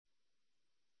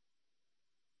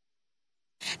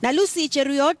Na Lucy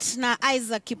Cheruiyot na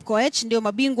Isaac Kipkoech ndio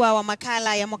mabingwa wa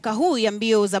makala ya mwaka huu ya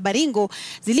mbio za Baringo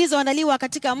zilizoandaliwa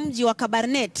katika mji wa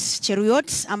Kabarnet.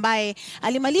 Cheruiyot ambaye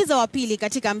alimaliza wa pili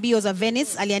katika mbio za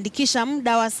Venice aliandikisha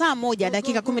muda wa saa 1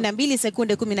 dakika 12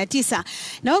 sekunde 19.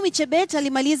 Naomi Chebet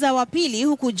alimaliza wa pili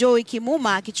huku Joy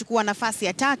Kimuma akichukua nafasi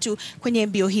ya 3 kwenye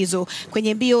mbio hizo.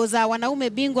 Kwenye mbio za wanaume,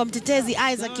 bingwa mtetezi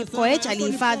Isaac Kipkoech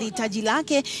alihifadhi taji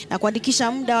lake na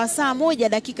kuandikisha muda wa saa 1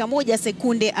 dakika 1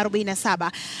 sekunde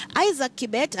 47. Isaac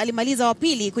Kipkoech alimaliza wa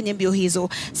pili kwenye mbio hizo.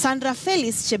 Sandra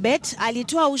Felix Chebet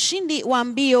alitoa ushindi wa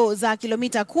mbio za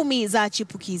kilomita 10 za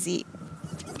chipukizi.